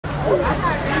I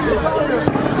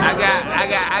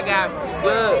got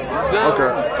good.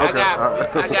 Okay.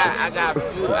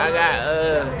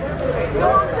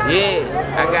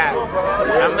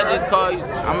 I'ma just call you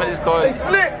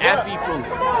Effie Pooh.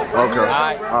 Okay.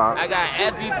 Alright. I got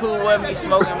Effie Pooh with me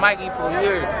smoking Mikey Pooh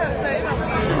here.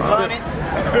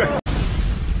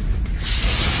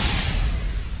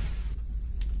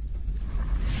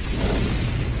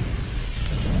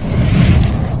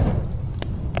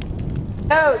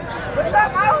 Yo, what's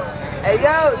up, Mo? Hey,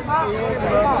 yo.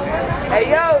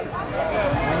 Hey, yo.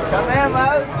 Come here, Mo.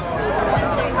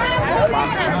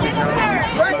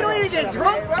 Bro, you ain't get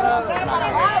drunk, bro.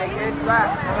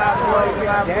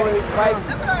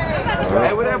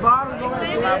 Hey, where that bottle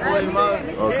going? My boy, Mo.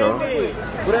 Okay.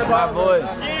 Where that bottle, boy?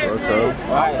 Okay.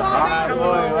 Right, my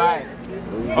boy, right.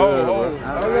 Oh,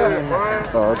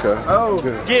 okay. Oh,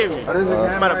 give me.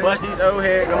 I'm about to bust these old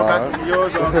heads. I'm gonna got some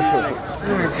Dior's on these niggas.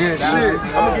 You ain't getting shit.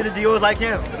 I'm gonna get the Dior's like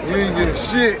him. You ain't getting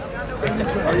shit.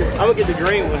 I'm gonna get the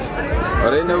green ones. Oh,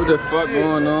 they know what the fuck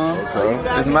going on.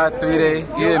 Okay. It's my 3-day, you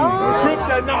hear me?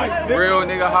 Real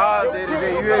nigga holiday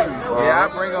today, you hear me? Yeah, I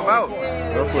bring them out.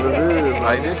 That's what it is.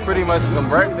 Like, this pretty much some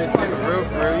regular shit, for real, you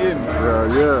hear me?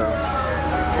 Yeah, yeah.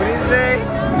 What do you say?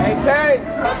 Hey, Kay.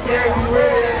 Okay, you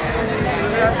ready?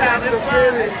 Everybody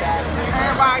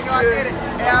gonna get it.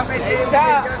 Hey, I'm in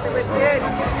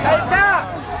Hey, stop.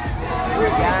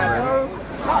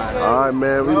 Alright,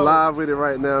 man, we live with it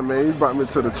right now, man. You brought me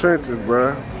to the trenches,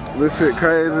 bro. This shit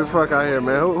crazy as fuck out here,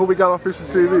 man. Who we got on Fisher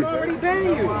TV?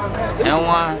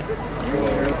 N1,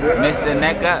 Mr.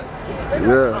 Neck Up.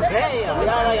 Yeah.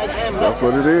 That's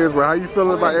what it is, bro. How you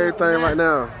feeling about everything right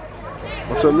now?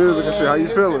 What's your music and shit? How you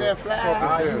feeling? I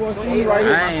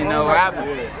ain't no rapper.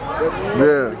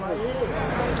 Yeah.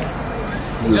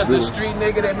 Just a street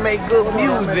nigga that make good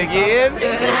music, yeah?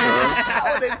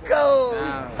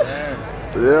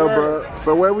 Yeah, bro.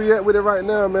 So where we at with it right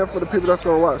now, man, for the people that's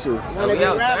gonna watch this? We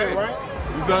out there.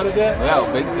 You got it there? Yo,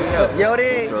 big deal. Yo,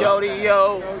 D.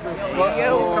 Yo.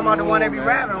 Come on, the one that be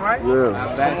rapping, right? Yeah.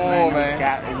 Come on, man.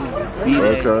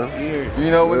 Okay. You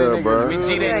know what Yeah, niggas, bro. we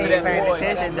cheated into that boy.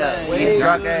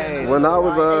 Drunk ass. When I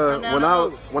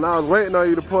was waiting on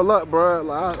you to pull up, bro,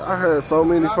 like I heard so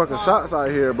many fucking shots out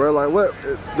here, bro. Like what?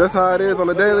 That's how it is on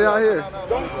the daily out here.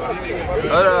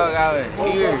 O-Dawg out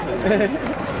here.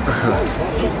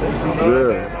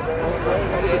 Yeah.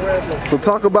 So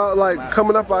talk about like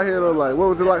coming up out here though, like what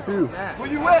was it like for you? Where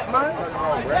you at, man?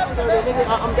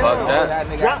 Fuck that.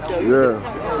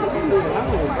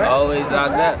 Yeah. Always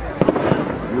like that.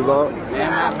 You know? Yeah,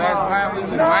 my best friend, we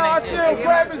was running shit.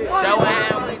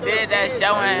 Showham, we did that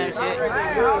Showham shit.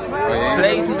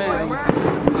 Placement.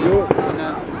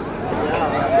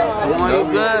 Come on, you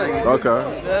good. Okay.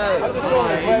 Good. Come on,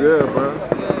 Yeah, bro.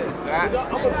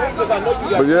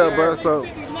 But yeah, bro, so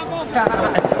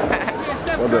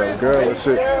what the girl and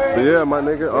shit. But yeah, my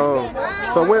nigga,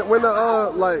 so when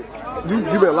the like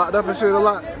you been locked up and shit a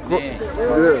lot? Yeah.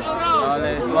 Yeah. All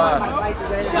that fly.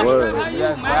 Word.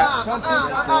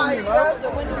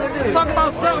 Talk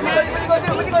about something, man.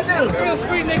 What you gonna do? Real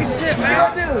street nigga shit,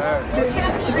 man.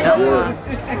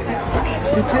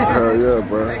 Hell yeah,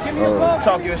 bro.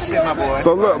 Talk your shit, my boy.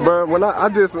 So look, bro, when I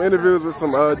did some interviews with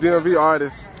some DMV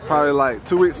artists probably like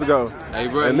 2 weeks ago. Hey,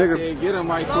 bro, and niggas said get him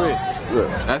right quick. Yeah.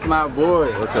 That's my boy.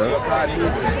 Okay.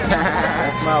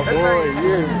 That's my boy,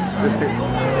 yeah.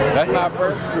 That's my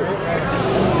person.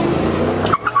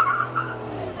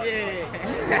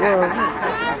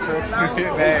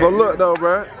 So look though,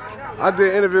 bro, I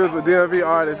did interviews with DMV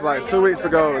artists like 2 weeks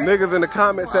ago. Niggas in the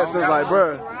comment section was like,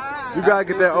 bro, you gotta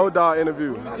get that O-Dawg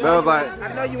interview. That was like,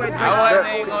 I know you ain't I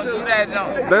wasn't gonna do that,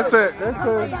 John.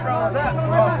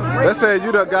 That said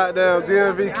you the goddamn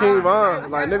DMV King Von.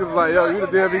 Like niggas was like, yo, you the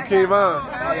DMV King Von.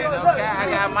 I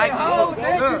got Mikey Pooh.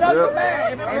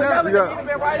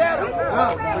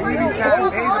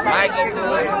 Mikey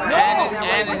Pooh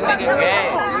and this nigga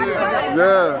Gas.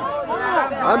 Yeah.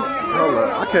 Hold on,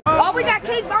 I can't. Oh, we got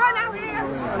King Von out here.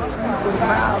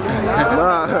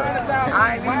 Nah.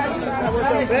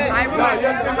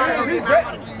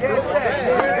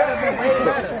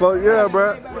 So yeah,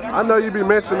 bro. I know you be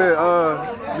mentioning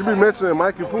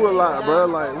Mikey Pooh a lot, bro.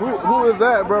 Like who is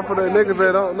that, bro? For the niggas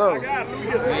that don't know. Yeah,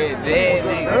 dead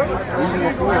nigga.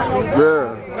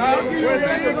 Yeah.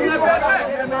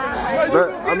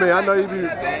 But, I mean, I know you be. You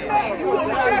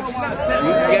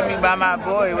can get me by my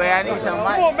boy, where I need some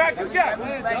money. Come on, Mac, you got me.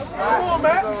 Come on,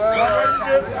 Mac.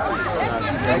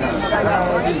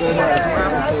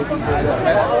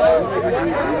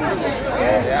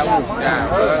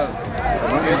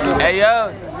 Hey,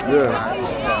 yo. Yeah.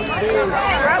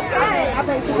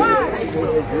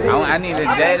 I need a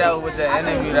day though with the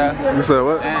interview though. You said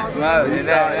what? No, You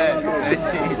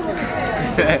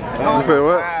said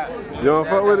what? You don't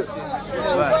fuck with it?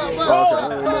 What? Oh,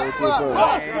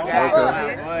 okay, I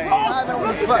didn't know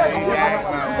what you were saying.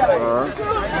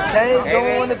 Can't go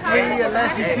on the 3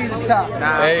 unless you see the top.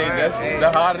 Hey, that's the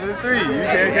harder the 3. You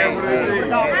can't get with the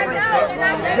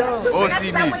 3. Or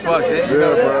see me, fuck that.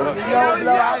 Yeah, bro. Yo,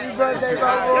 blow, happy birthday,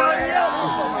 bro.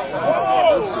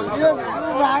 You're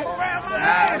right.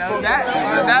 No, that's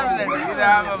definitely. You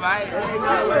know I'm right.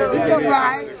 You're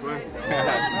right.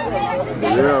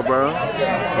 Yeah, bro.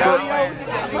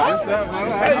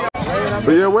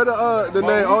 But yeah, where the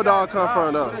name O-Dawg come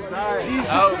from though?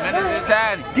 Oh, Minister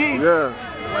Society. Yeah,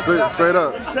 straight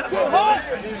up.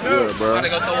 Yeah, bro. I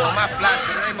go throw on my flash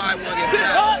and everybody want to get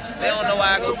flashed. They don't know why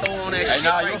I go throw on that shit. Hey,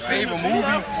 nah, your favorite movie?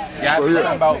 So,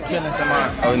 Something about killing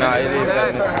somebody. Oh, nah, it is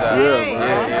that.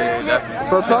 Yeah, definitely.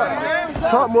 So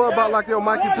talk more about like your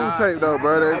Mikey Pooh tape though,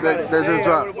 bro. That just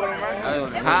dropped.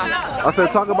 Huh? I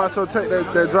said talk about your tape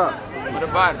that dropped. What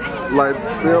about it? Like,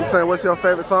 you know what I'm saying? What's your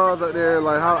favorite songs out there?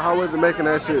 Like, how is it making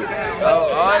that shit?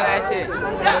 Oh, all that shit.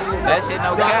 That shit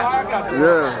no cap.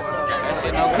 Yeah. That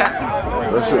shit no cap.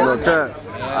 That shit no cap.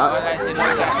 Yeah, all that shit no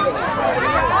cap.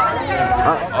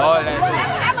 All that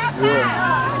shit.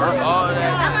 Yeah. All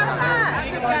that shit.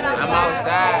 I'm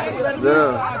outside.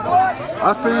 Yeah.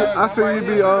 I see you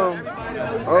be oh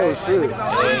shit.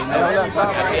 Yeah, you know, I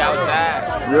be outside.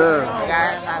 Yeah. I got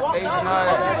hit in my face and all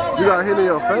that. You got hit in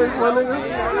your face, my nigga?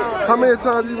 How many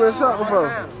times you been shot before?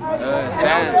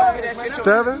 7.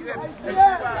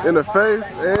 7? In the face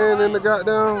and in the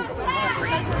goddamn.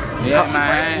 Yeah,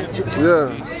 man. Yeah.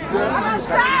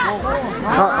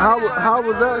 How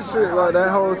was that shit? Like that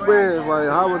whole experience? Like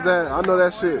how was that? I know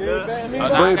that shit.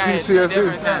 Bring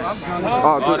PTSD.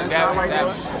 Oh, good.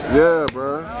 Yeah,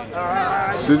 bro.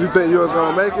 Did you think you was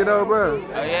gonna make it though, bro?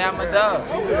 Oh yeah, I'm a dog.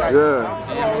 Yeah.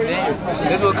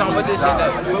 This will come with this shit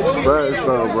though. Right,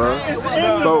 so, bro.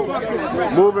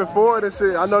 So moving forward and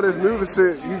shit, I know this music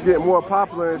shit, you get more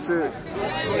popular and shit.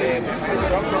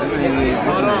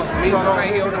 Hold on. We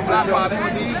right here on the block, Bob. We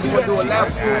gonna do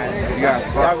 11.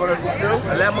 Y'all go to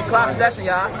 11 o'clock session,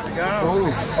 y'all.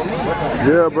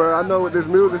 Yeah, bro. I know with this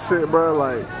music shit, bro.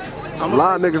 Like a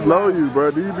lot of niggas know you,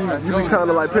 bro. Do you be kind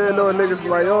of like paranoid niggas?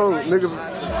 Like, yo,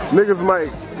 niggas might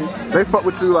they fuck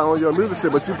with you like on your music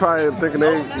shit, but you probably thinking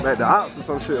they like the ops or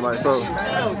some shit. Like, so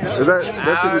is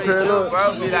that should be paranoid?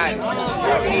 Bro, be like,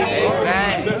 hey,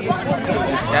 man,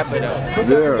 step it up.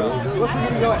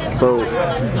 Yeah. So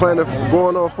planning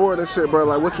going on forward and shit, bro.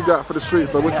 Like, what you got for the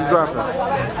streets? Like, what you dropping?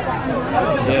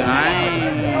 Shit, I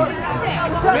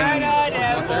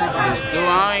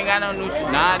ain't got no new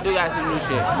shit. Nah, I do got some new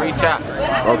shit. Free chop.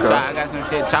 Okay. Chop, I got some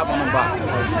shit. Chop on the box.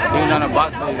 He was on the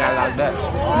box, so he got locked up.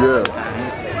 Yeah.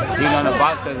 He was on the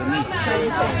box because of me.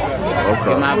 Okay.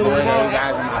 Get my boy there. You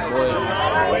guys are my boy.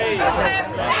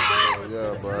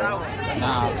 Yeah, bro.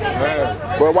 Nah,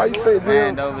 bro. But why you think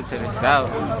Ran over to the south.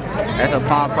 That's a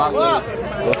Palm Park.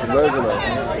 That's amazing.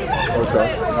 Okay.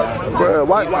 Bro,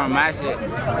 why from my shit.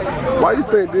 Why you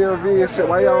think DMV and shit,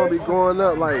 why y'all don't be going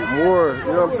up like more, you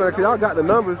know what I'm saying? Cause y'all got the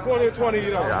numbers. 20,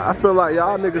 you know. I feel like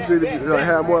y'all niggas need to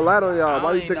have more light on y'all.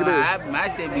 Why you think it is? My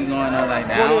shit be going up like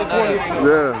that. I don't know.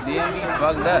 Yeah. DMV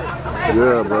fucked up.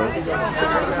 Yeah, bro.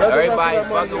 Everybody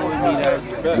fucking with me though.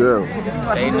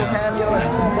 Yeah. They know.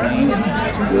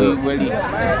 Really.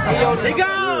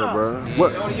 Yeah, bro.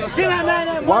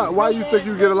 What? Why you think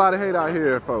you get a lot of hate out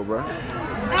here for, bro? Oh,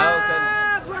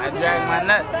 cause I drag my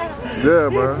nut. Yeah,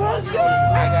 bro.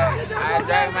 I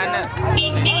drag my nut.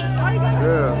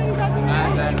 Yeah.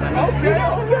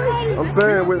 I'm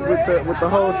saying with the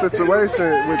whole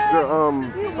situation with the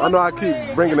I know I keep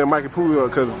bringing in Mikey Pooh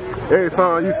because every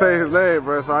song you say his name,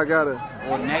 bro. So I gotta.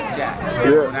 Or next shot.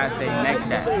 Yeah. When I say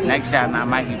next shot, not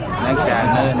Mikey. Next shot,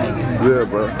 another nigga. Yeah,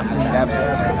 bro. I'm gonna step it.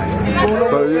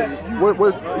 So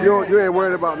you ain't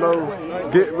worried about no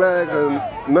get back and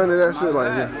none of that shit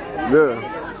like that. Yeah.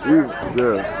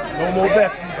 Yeah. No more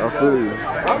bets. I feel you.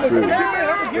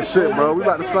 But shit, bro, we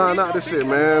about to sign out this shit,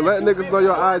 man. Let niggas know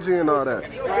your IG and all that.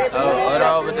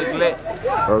 O-Dawg with the glit.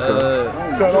 Okay.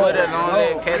 Twitter, Long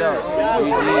Live Kato.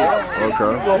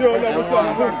 Okay.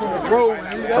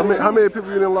 How many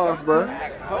people you done lost, bro?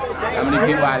 How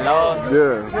many people I lost?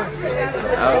 Yeah.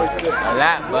 A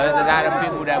lot, but there's a lot of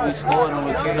people that we scored on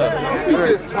with you though.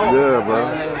 Yeah, bro.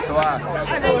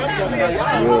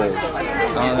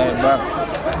 Don't let bro.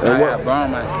 I got burn on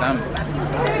my stomach.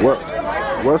 What?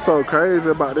 What's so crazy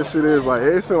about this shit is like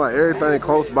it seems like everything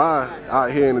close by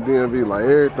out here in the DMV, like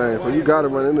everything. So you gotta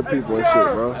run into people and shit,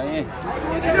 bro. Yeah,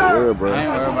 bro. I ain't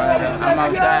worried about that. I'm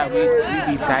outside, we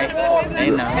be tight. They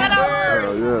know.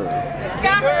 Hell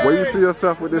yeah. Where you see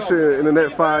yourself with this shit in the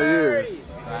next 5 years?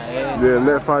 Yeah, in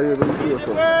the next 5 years, where you see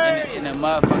yourself? In the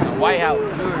motherfucking White House.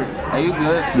 Are you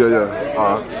good?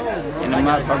 Yeah. In the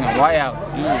motherfucking White House.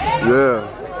 Yeah.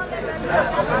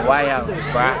 White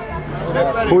House, bro.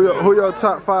 Who your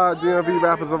top 5 DMV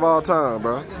rappers of all time,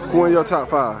 bro? Who in your top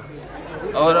 5?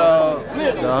 O-Dawg,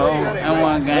 the whole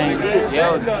M1 gang,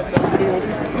 yo.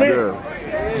 Yeah.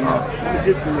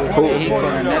 He put a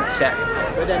neck shot.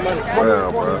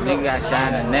 Yeah, bro. Nigga got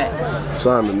shot in the neck.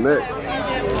 Shot in the neck.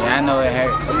 Yeah, I know it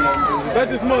hurt. Bet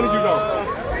this money you don't.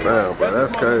 Damn, bro,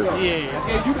 that's crazy. I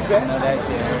know that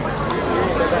shit hurt.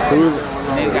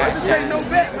 Nigga got shot.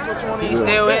 He's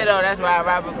still here though, that's why I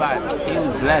rap about it. He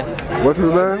was blessed. What's his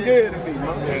name?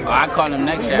 Oh, I call him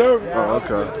neck shot. Oh,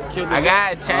 okay. I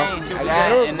got a change. I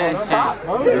got it in that chain.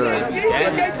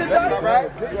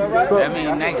 I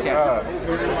mean neck shot.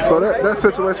 So that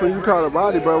situation when you caught a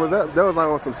body, bro, that was like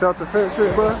on some self-defense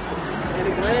shit, bro?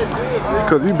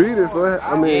 Cause you beat it, so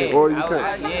I mean, yeah, or you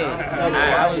can't.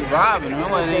 I was robbing him. It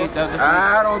wasn't any self-defense.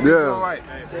 I don't think you're right.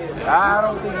 I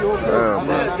don't think you're Damn,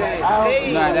 bro.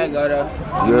 You know how that go though.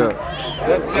 Yeah.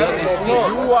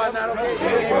 You are not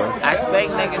okay. I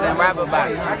spank niggas and rap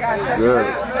about it.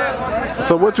 Yeah.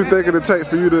 So what you think it'd take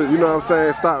for you to, you know what I'm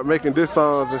saying, stop making diss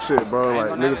songs and shit, bro?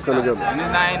 Like niggas come together. And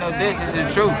this ain't no diss,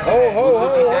 it's the truth.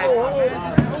 What you say?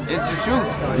 It's the truth.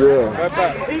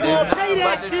 Yeah. He gonna pay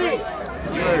that shit.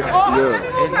 Yeah.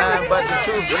 It's nothing but the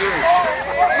truth.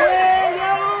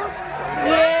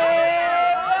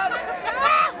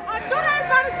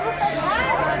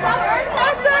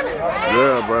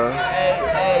 Yeah, bro.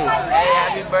 Hey,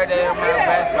 happy birthday to my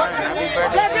best friend. Happy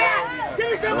birthday. Give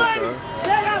me some money.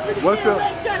 What's up?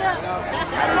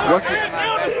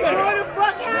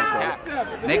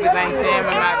 Niggas ain't seen him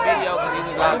in my video because he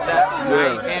was locked up. I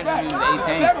ain't seen him when he was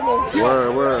 18.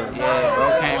 Word. Yeah, bro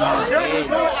came home dead.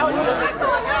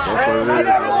 That's what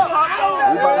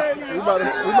it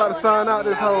is. We about to sign out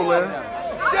this hole, man.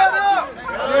 Shut up!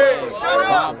 Shut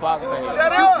up!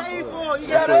 Shut up!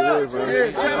 That's what it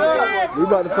is, man. Shut up! We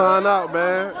about to sign out,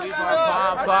 man. We from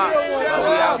Palm Park, but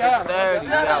we out the 30s, we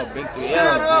out Big 3 L.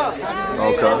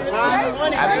 Okay.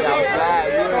 I be outside,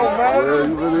 Yeah,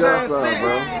 you really outside,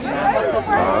 bro.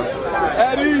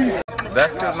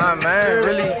 That's cause my man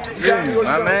really,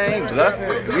 my man ain't bluffing.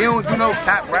 We don't do no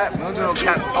cap rap, we don't do no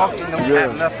cap talking, no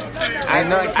cap nothing.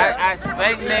 I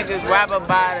spank niggas, rap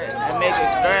about it, and make a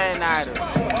strain out of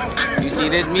it. You see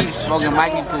this me smoking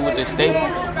Mikey Pooh with the staples?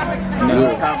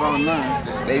 No cap on none,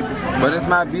 the staples. But it's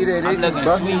my beat that they just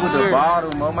buff me with the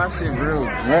bottle, man. My shit real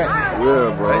drunk.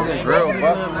 Yeah, bro. They just real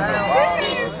buff me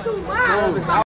with the bottle.